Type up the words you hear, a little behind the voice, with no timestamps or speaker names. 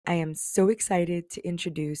I am so excited to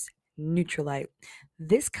introduce Nutrilite.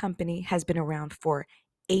 This company has been around for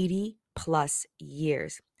 80 plus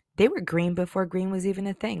years. They were green before green was even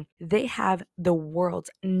a thing. They have the world's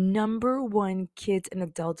 #1 kids and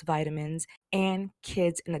adult vitamins and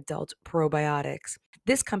kids and adult probiotics.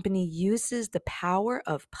 This company uses the power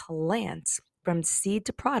of plants from seed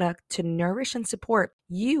to product to nourish and support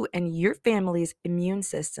you and your family's immune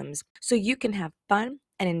systems so you can have fun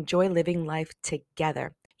and enjoy living life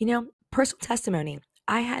together. Personal testimony.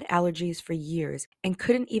 I had allergies for years and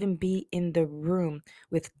couldn't even be in the room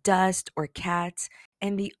with dust or cats.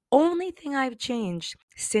 And the only thing I've changed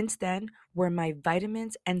since then were my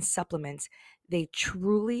vitamins and supplements. They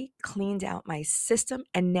truly cleaned out my system.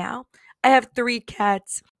 And now I have 3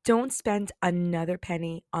 cats. Don't spend another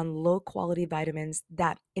penny on low quality vitamins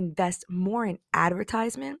that invest more in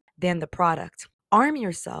advertisement than the product. Arm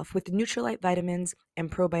yourself with Nutrilite vitamins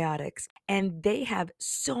and probiotics, and they have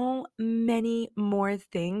so many more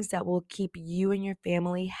things that will keep you and your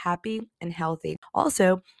family happy and healthy.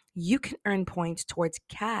 Also, you can earn points towards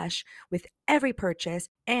cash with every purchase,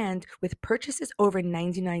 and with purchases over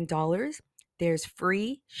 $99, there's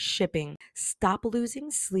free shipping. Stop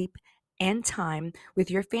losing sleep and time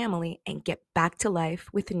with your family and get back to life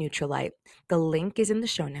with Nutrilite. The link is in the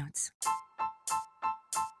show notes.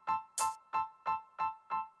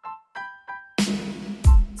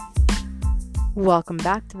 Welcome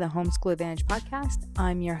back to the Homeschool Advantage podcast.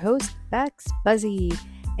 I'm your host, Bex Buzzy,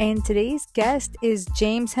 and today's guest is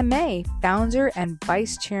James Hamet, founder and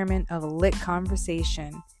vice chairman of Lit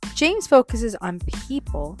Conversation. James focuses on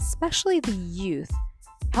people, especially the youth,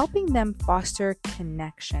 helping them foster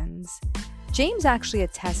connections. James actually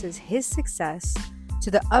attests his success to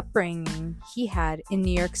the upbringing he had in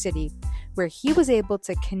New York City, where he was able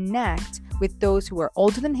to connect with those who were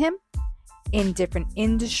older than him, in different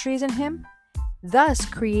industries than him, thus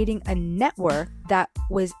creating a network that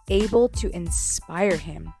was able to inspire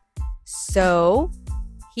him. So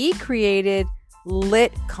he created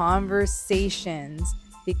Lit Conversations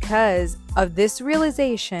because of this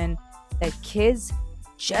realization that kids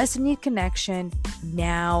just need connection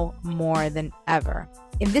now more than ever.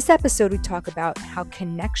 In this episode, we talk about how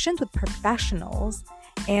connections with professionals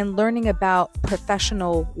and learning about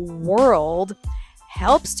professional world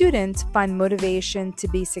help students find motivation to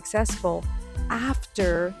be successful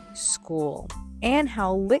after school, and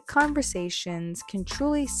how Lit Conversations can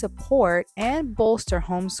truly support and bolster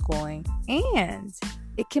homeschooling, and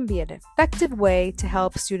it can be an effective way to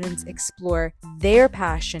help students explore their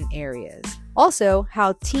passion areas. Also,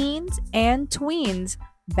 how teens and tweens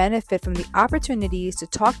benefit from the opportunities to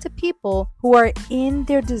talk to people who are in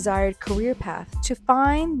their desired career path to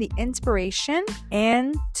find the inspiration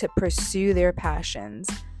and to pursue their passions.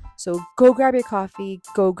 So go grab your coffee,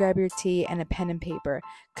 go grab your tea, and a pen and paper,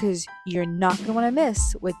 because you're not going to want to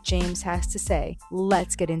miss what James has to say.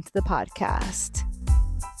 Let's get into the podcast.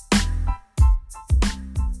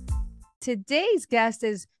 Today's guest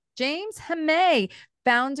is James Hamet,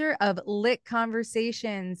 founder of Lit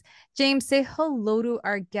Conversations. James, say hello to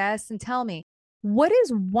our guests and tell me, what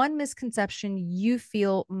is one misconception you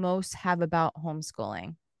feel most have about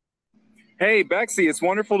homeschooling? Hey, Bexy, it's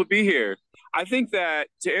wonderful to be here. I think that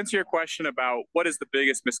to answer your question about what is the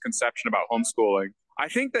biggest misconception about homeschooling, I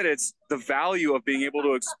think that it's the value of being able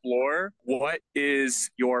to explore what is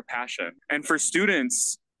your passion. And for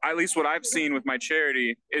students, at least what I've seen with my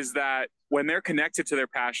charity, is that when they're connected to their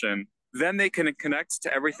passion, then they can connect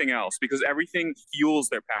to everything else because everything fuels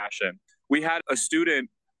their passion. We had a student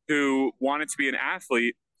who wanted to be an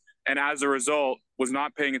athlete, and as a result was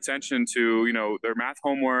not paying attention to, their math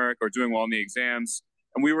homework or doing well in the exams.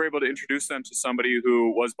 And we were able to introduce them to somebody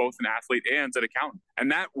who was both an athlete and an accountant.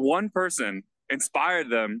 And that one person inspired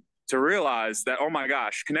them to realize that, oh my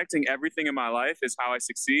gosh, connecting everything in my life is how I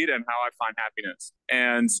succeed and how I find happiness.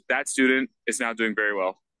 And that student is now doing very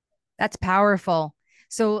well. That's powerful.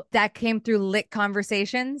 So that came through Lit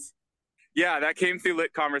Conversations? Yeah, that came through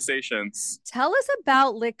Lit Conversations. Tell us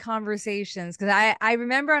about Lit Conversations, because I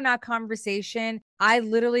remember on that conversation, I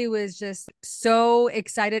literally was just so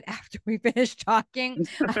excited after we finished talking.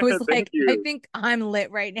 I was like, I think I'm lit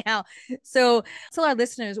right now. So tell our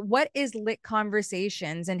listeners, what is Lit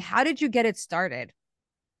Conversations and how did you get it started?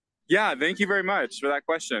 Yeah, thank you very much for that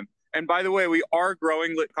question. And by the way, we are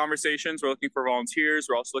growing Lit Conversations. We're looking for volunteers.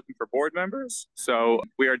 We're also looking for board members. So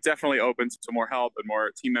we are definitely open to more help and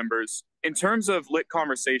more team members. In terms of lit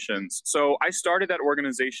conversations, so I started that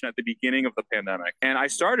organization at the beginning of the pandemic. And I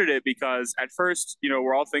started it because at first,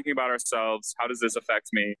 we're all thinking about ourselves. How does this affect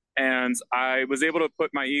me? And I was able to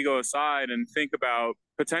put my ego aside and think about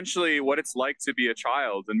potentially what it's like to be a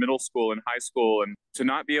child in middle school and high school and to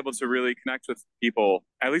not be able to really connect with people.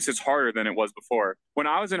 At least it's harder than it was before. When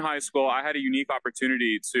I was in high school, I had a unique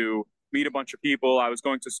opportunity to meet a bunch of people. I was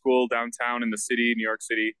going to school downtown in the city, New York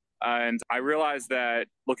City. And I realized that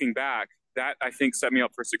looking back, that I think set me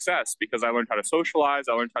up for success because I learned how to socialize.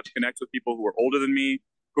 I learned how to connect with people who were older than me,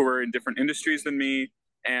 who were in different industries than me.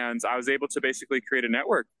 And I was able to basically create a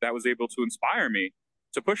network that was able to inspire me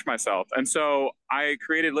to push myself. And so I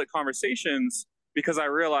created Lit Conversations because I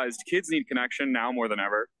realized kids need connection now more than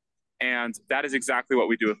ever. And that is exactly what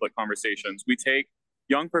we do with Lit Conversations. We take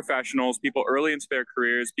young professionals, people early into their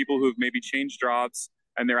careers, people who've maybe changed jobs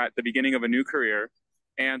and they're at the beginning of a new career,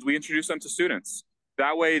 and we introduce them to students.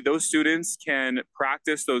 That way, those students can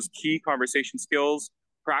practice those key conversation skills,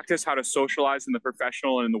 practice how to socialize in the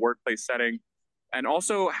professional and in the workplace setting, and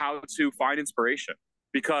also how to find inspiration.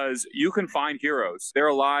 Because you can find heroes. They're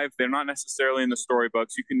alive. They're not necessarily in the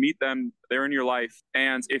storybooks. You can meet them. They're in your life.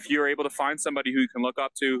 And if you're able to find somebody who you can look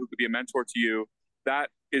up to, who could be a mentor to you, that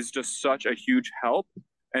is just such a huge help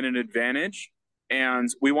and an advantage. And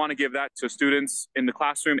we want to give that to students in the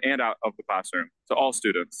classroom and out of the classroom, to all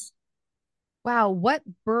students. Wow, what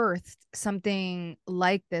birthed something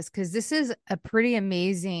like this? Because this is a pretty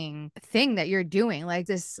amazing thing that you're doing, like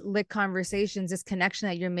this lit conversations, this connection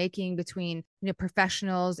that you're making between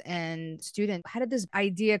professionals and students. How did this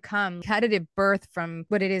idea come? How did it birth from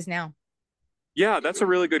what it is now? Yeah, that's a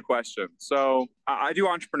really good question. So I do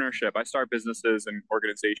entrepreneurship. I start businesses and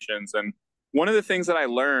organizations. And one of the things that I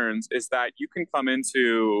learned is that you can come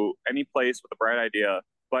into any place with a bright idea,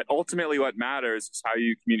 but ultimately what matters is how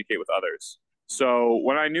you communicate with others. So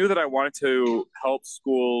when I knew that I wanted to help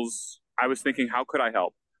schools, I was thinking, how could I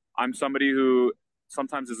help? I'm somebody who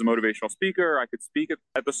sometimes is a motivational speaker. I could speak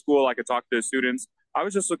at the school. I could talk to the students. I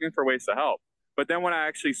was just looking for ways to help. But then when I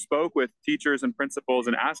actually spoke with teachers and principals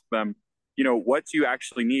and asked them, what do you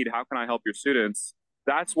actually need? How can I help your students?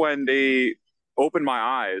 That's when they opened my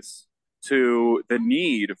eyes to the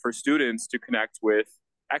need for students to connect with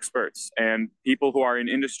experts and people who are in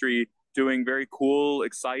industry doing very cool,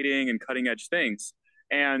 exciting, and cutting edge things.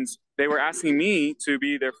 And they were asking me to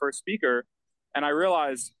be their first speaker. And I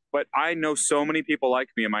realized, but I know so many people like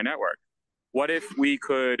me in my network. What if we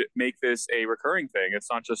could make this a recurring thing? It's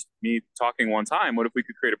not just me talking one time. What if we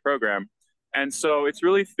could create a program? And so it's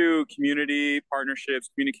really through community, partnerships,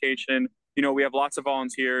 communication. We have lots of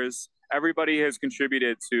volunteers. Everybody has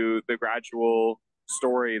contributed to the gradual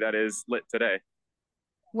story that is lit today.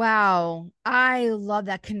 Wow, I love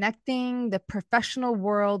that, connecting the professional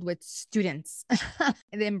world with students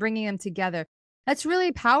and then bringing them together. That's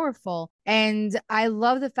really powerful. And I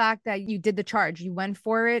love the fact that you did the charge. You went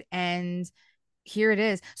for it and here it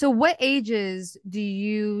is. So what ages do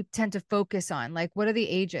you tend to focus on? Like what are the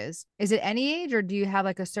ages? Is it any age or do you have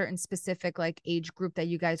like a certain specific like age group that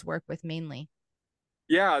you guys work with mainly?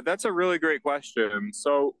 Yeah, that's a really great question.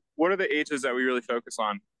 So, what are the ages that we really focus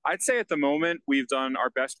on? I'd say at the moment, we've done our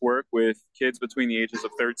best work with kids between the ages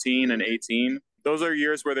of 13 and 18. Those are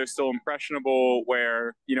years where they're still impressionable,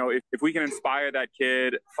 where, if we can inspire that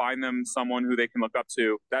kid, find them someone who they can look up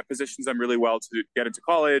to, that positions them really well to get into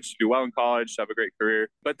college, to do well in college, to have a great career.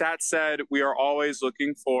 But that said, we are always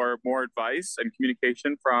looking for more advice and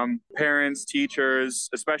communication from parents, teachers,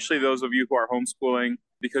 especially those of you who are homeschooling,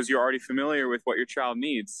 because you're already familiar with what your child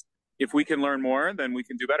needs. If we can learn more, then we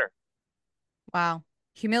can do better. Wow.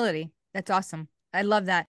 Humility. That's awesome. I love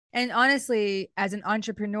that. And honestly, as an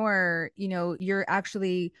entrepreneur, you're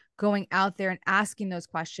actually going out there and asking those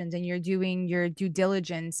questions and you're doing your due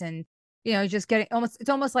diligence and, just getting it's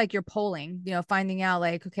almost like you're polling, finding out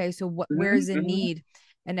like, okay, so where's the Mm-hmm. need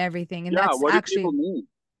and everything. And Yeah, that's what do actually, people need?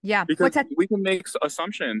 yeah. Because What's that? we can make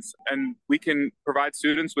assumptions and we can provide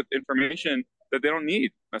students with information that they don't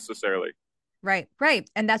need necessarily. Right, right.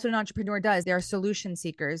 And that's what an entrepreneur does. They're solution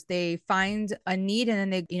seekers. They find a need and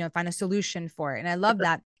then they, find a solution for it. And I love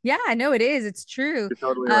that. Yeah, I know it is. It's true.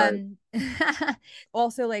 You're totally right. Um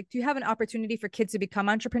also like do you have an opportunity for kids to become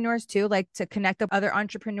entrepreneurs too, like to connect up other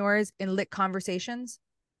entrepreneurs in lit conversations?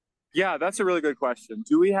 Yeah, that's a really good question.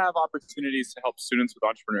 Do we have opportunities to help students with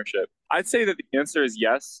entrepreneurship? I'd say that the answer is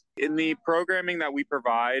yes. In the programming that we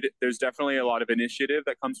provide, there's definitely a lot of initiative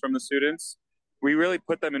that comes from the students. We really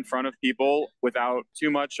put them in front of people without too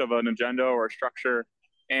much of an agenda or a structure.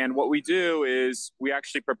 And what we do is we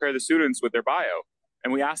actually prepare the students with their bio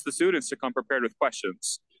and we ask the students to come prepared with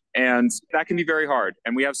questions. And that can be very hard.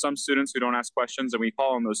 And we have some students who don't ask questions, and we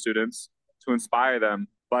call on those students to inspire them.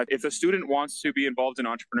 But if a student wants to be involved in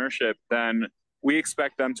entrepreneurship, then we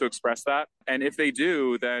expect them to express that. And if they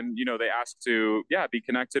do, then, they ask to, yeah, be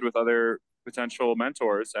connected with other potential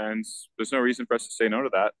mentors. And there's no reason for us to say no to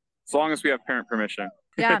that, as long as we have parent permission.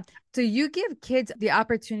 Yeah. So you give kids the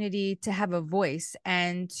opportunity to have a voice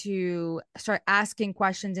and to start asking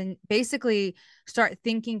questions and basically start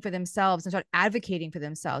thinking for themselves and start advocating for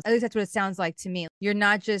themselves. At least that's what it sounds like to me. You're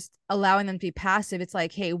not just allowing them to be passive. It's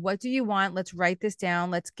like, hey, what do you want? Let's write this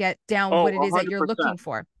down. Let's get down Oh, what it is that you're 100%. looking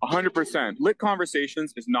for. 100%. Lit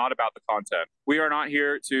Conversations is not about the content. We are not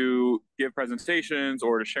here to give presentations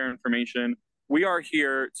or to share information. We are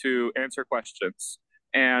here to answer questions.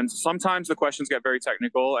 And sometimes the questions get very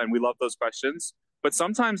technical, and we love those questions. But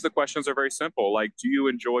sometimes the questions are very simple, like, do you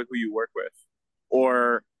enjoy who you work with?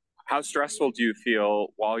 Or how stressful do you feel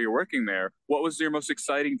while you're working there? What was your most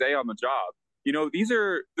exciting day on the job? These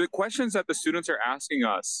are the questions that the students are asking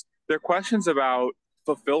us. They're questions about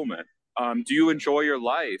fulfillment. Do you enjoy your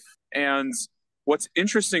life? And what's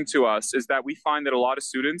interesting to us is that we find that a lot of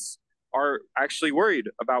students are actually worried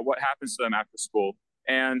about what happens to them after school.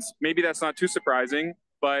 And maybe that's not too surprising,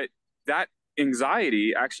 but that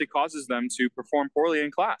anxiety actually causes them to perform poorly in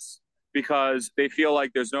class because they feel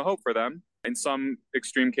like there's no hope for them in some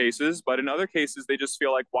extreme cases. But in other cases, they just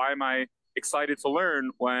feel like, why am I excited to learn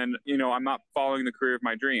when, I'm not following the career of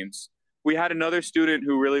my dreams? We had another student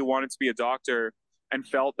who really wanted to be a doctor and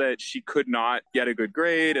felt that she could not get a good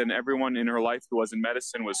grade, and everyone in her life who was in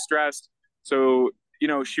medicine was stressed. So,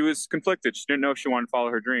 she was conflicted. She didn't know if she wanted to follow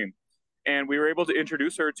her dream. And we were able to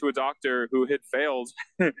introduce her to a doctor who had failed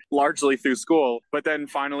largely through school, but then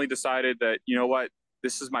finally decided that, what,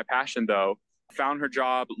 this is my passion though. Found her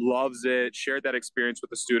job, loves it, shared that experience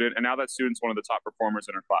with the student, and now that student's one of the top performers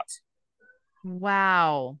in her class.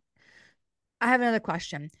 Wow. I have another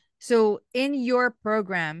question. So in your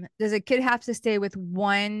program, does a kid have to stay with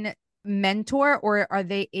one mentor, or are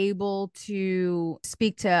they able to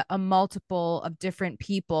speak to a multiple of different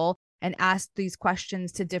people and ask these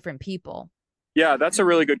questions to different people? Yeah, that's a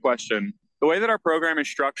really good question. The way that our program is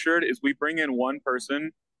structured is we bring in one person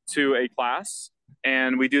to a class,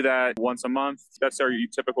 and we do that once a month. That's our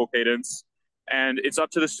typical cadence. And it's up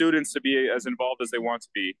to the students to be as involved as they want to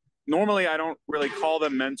be. Normally, I don't really call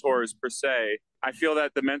them mentors per se. I feel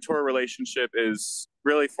that the mentor relationship is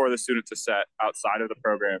really for the student to set outside of the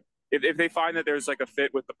program. If they find that there's like a fit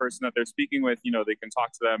with the person that they're speaking with, they can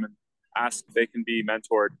talk to them and ask if they can be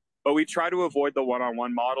mentored. But we try to avoid the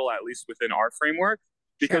one-on-one model, at least within our framework,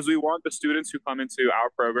 because we want the students who come into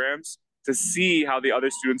our programs to see how the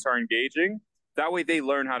other students are engaging. That way they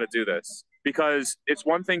learn how to do this. Because it's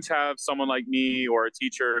one thing to have someone like me or a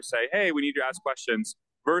teacher say, hey, we need to ask questions,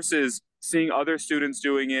 versus seeing other students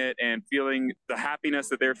doing it and feeling the happiness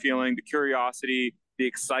that they're feeling, the curiosity, the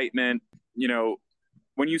excitement.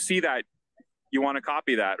 When you see that, you want to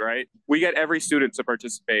copy that, right? We get every student to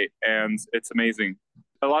participate, and it's amazing.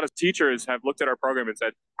 A lot of teachers have looked at our program and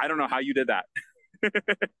said, I don't know how you did that.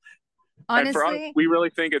 And for us, Honestly, we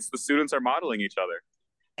really think it's the students are modeling each other.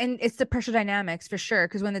 and it's the pressure dynamics for sure.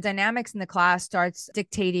 Because when the dynamics in the class starts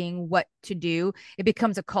dictating what to do, it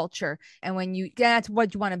becomes a culture. And that's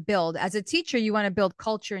what you want to build. As a teacher, you want to build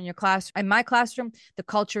culture in your class. In my classroom, the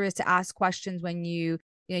culture is to ask questions when you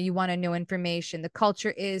want to know information. The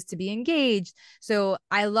culture is to be engaged. So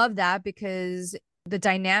I love that because the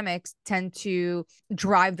dynamics tend to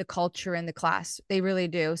drive the culture in the class. They really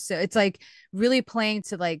do. So it's like really playing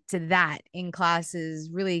to that in class is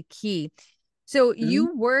really key. So Mm-hmm.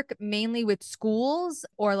 you work mainly with schools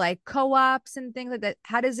or like co-ops and things like that.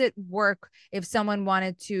 How does it work if someone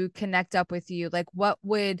wanted to connect up with you? Like what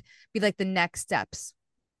would be like the next steps?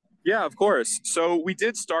 Yeah, of course. So we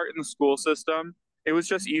did start in the school system. It was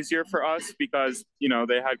just easier for us because,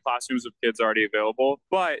 they had classrooms of kids already available.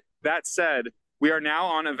 But that said, we are now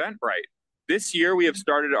on Eventbrite. This year, we have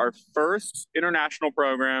started our first international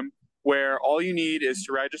program where all you need is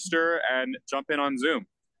to register and jump in on Zoom.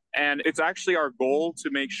 And it's actually our goal to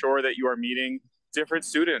make sure that you are meeting different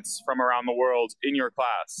students from around the world in your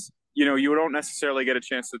class. You don't necessarily get a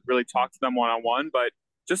chance to really talk to them one on one, but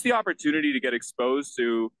just the opportunity to get exposed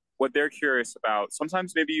to what they're curious about.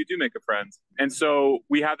 Sometimes maybe you do make a friend. And so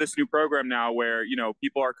we have this new program now where,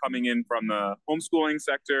 people are coming in from the homeschooling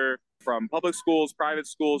sector, from public schools, private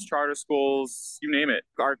schools, charter schools, you name it.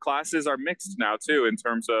 Our classes are mixed now too, in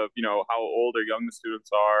terms of, how old or young the students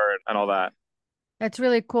are and all that. That's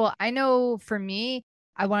really cool. I know for me,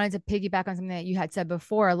 I wanted to piggyback on something that you had said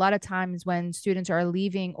before. A lot of times when students are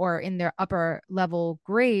leaving or in their upper level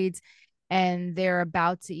grades, and they're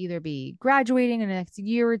about to either be graduating in the next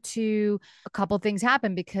year or two, a couple things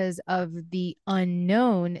happen because of the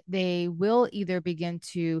unknown. They will either begin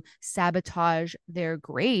to sabotage their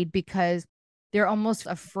grade because they're almost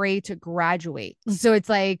afraid to graduate. So it's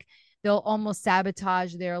like they'll almost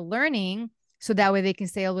sabotage their learning so that way they can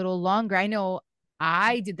stay a little longer. I know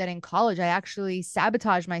I did that in college. I actually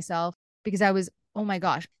sabotaged myself because I was, oh my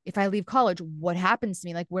gosh, if I leave college, what happens to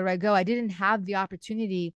me? Like, where do I go? I didn't have the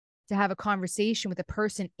opportunity to have a conversation with a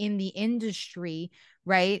person in the industry,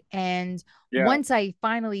 right? And once I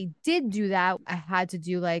finally did do that, I had to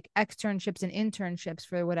do like externships and internships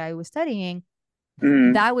for what I was studying.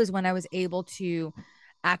 That was when I was able to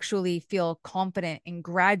actually feel confident and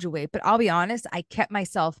graduate. But I'll be honest, I kept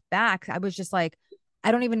myself back. I was just like,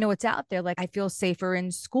 I don't even know what's out there. Like, I feel safer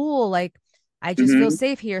in school. Like, I just feel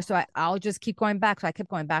safe here. So I'll just keep going back. So I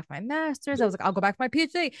kept going back for my master's. I was like, I'll go back for my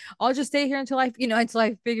PhD. I'll just stay here until until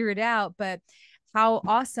I figure it out. But how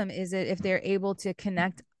awesome is it if they're able to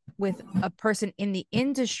connect with a person in the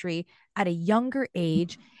industry at a younger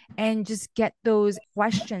age and just get those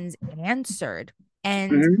questions answered?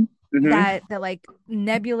 And that like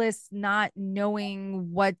nebulous not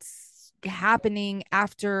knowing what's happening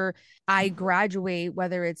after I graduate,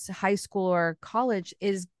 whether it's high school or college,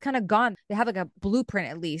 is kind of gone. They have like a blueprint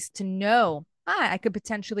at least to know, I could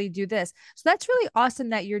potentially do this. So that's really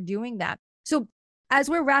awesome that you're doing that. So as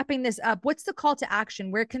we're wrapping this up, what's the call to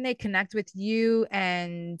action? Where can they connect with you?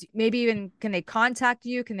 And maybe even can they contact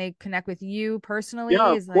you? Can they connect with you personally?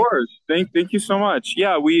 Yeah, of course. Thank you so much.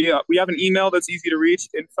 Yeah, we have an email that's easy to reach,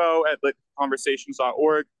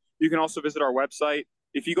 info@litconversations.org. You can also visit our website.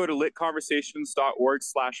 If you go to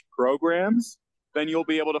litconversations.org/programs, then you'll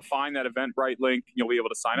be able to find that Eventbrite link. You'll be able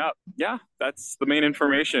to sign up. Yeah, that's the main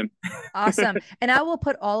information. Awesome. And I will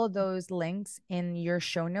put all of those links in your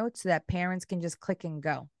show notes so that parents can just click and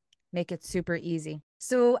go. Make it super easy.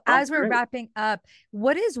 So as we're wrapping up,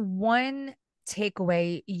 what is one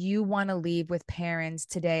takeaway you want to leave with parents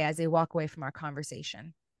today as they walk away from our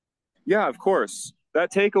conversation? Yeah, of course.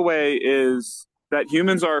 That takeaway is that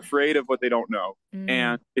humans are afraid of what they don't know.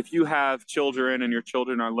 And if you have children and your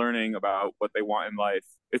children are learning about what they want in life,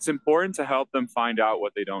 it's important to help them find out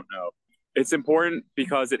what they don't know. It's important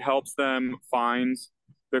because it helps them find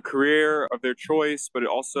the career of their choice, but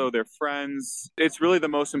also their friends. It's really the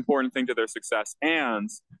most important thing to their success. And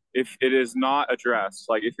if it is not addressed,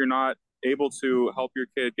 like if you're not able to help your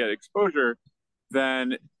kid get exposure,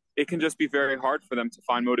 then it can just be very hard for them to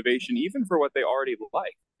find motivation, even for what they already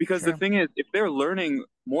like. Because the thing is, if they're learning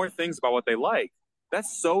more things about what they like,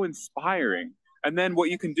 that's so inspiring. And then what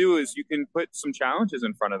you can do is you can put some challenges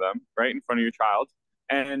in front of them, right, in front of your child.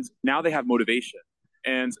 And now they have motivation.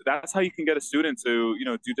 And that's how you can get a student to,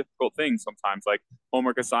 do difficult things sometimes, like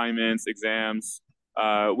homework assignments, exams.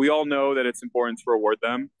 We all know that it's important to reward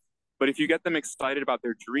them. But if you get them excited about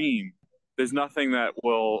their dream, there's nothing that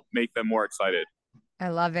will make them more excited. I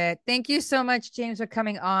love it. Thank you so much, James, for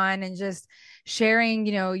coming on and just sharing,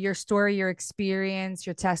 your story, your experience,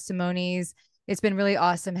 your testimonies. It's been really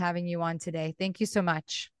awesome having you on today. Thank you so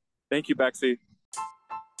much. Thank you, Bexy.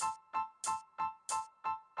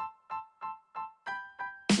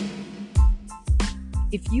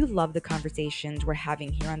 If you love the conversations we're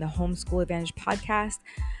having here on the Homeschool Advantage podcast,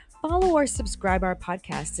 follow or subscribe our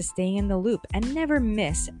podcast to stay in the loop and never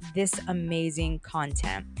miss this amazing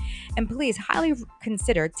content. And please highly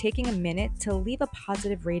consider taking a minute to leave a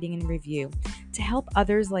positive rating and review to help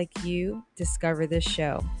others like you discover this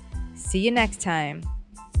show. See you next time.